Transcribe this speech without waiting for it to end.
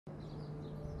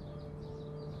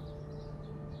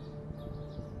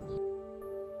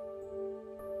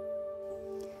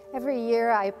Every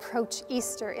year I approach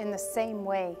Easter in the same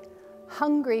way,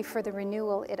 hungry for the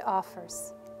renewal it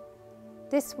offers.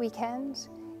 This weekend,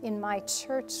 in my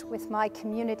church with my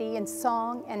community in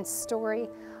song and story,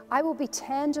 I will be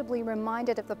tangibly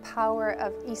reminded of the power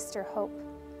of Easter hope,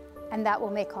 and that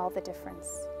will make all the difference.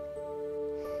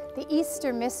 The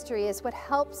Easter mystery is what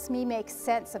helps me make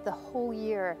sense of the whole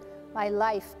year, my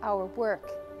life, our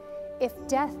work. If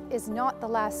death is not the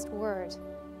last word,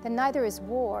 then neither is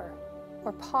war,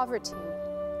 or poverty,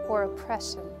 or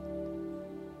oppression.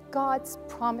 God's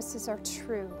promises are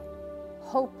true,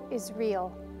 hope is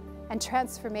real, and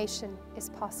transformation is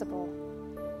possible.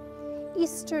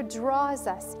 Easter draws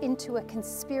us into a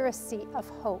conspiracy of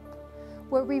hope,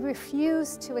 where we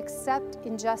refuse to accept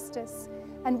injustice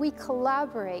and we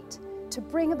collaborate to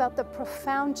bring about the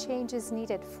profound changes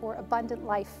needed for abundant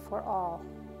life for all.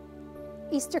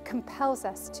 Easter compels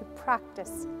us to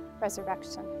practice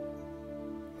resurrection.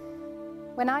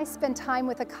 When I spend time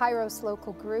with a KAIROS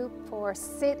local group, or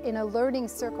sit in a learning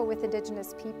circle with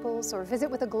Indigenous peoples, or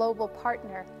visit with a global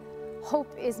partner,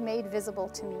 hope is made visible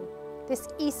to me. This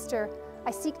Easter,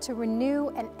 I seek to renew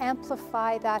and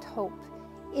amplify that hope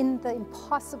in the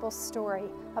impossible story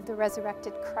of the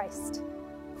resurrected Christ.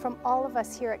 From all of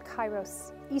us here at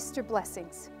KAIROS, Easter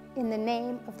blessings in the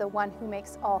name of the one who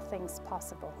makes all things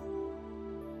possible.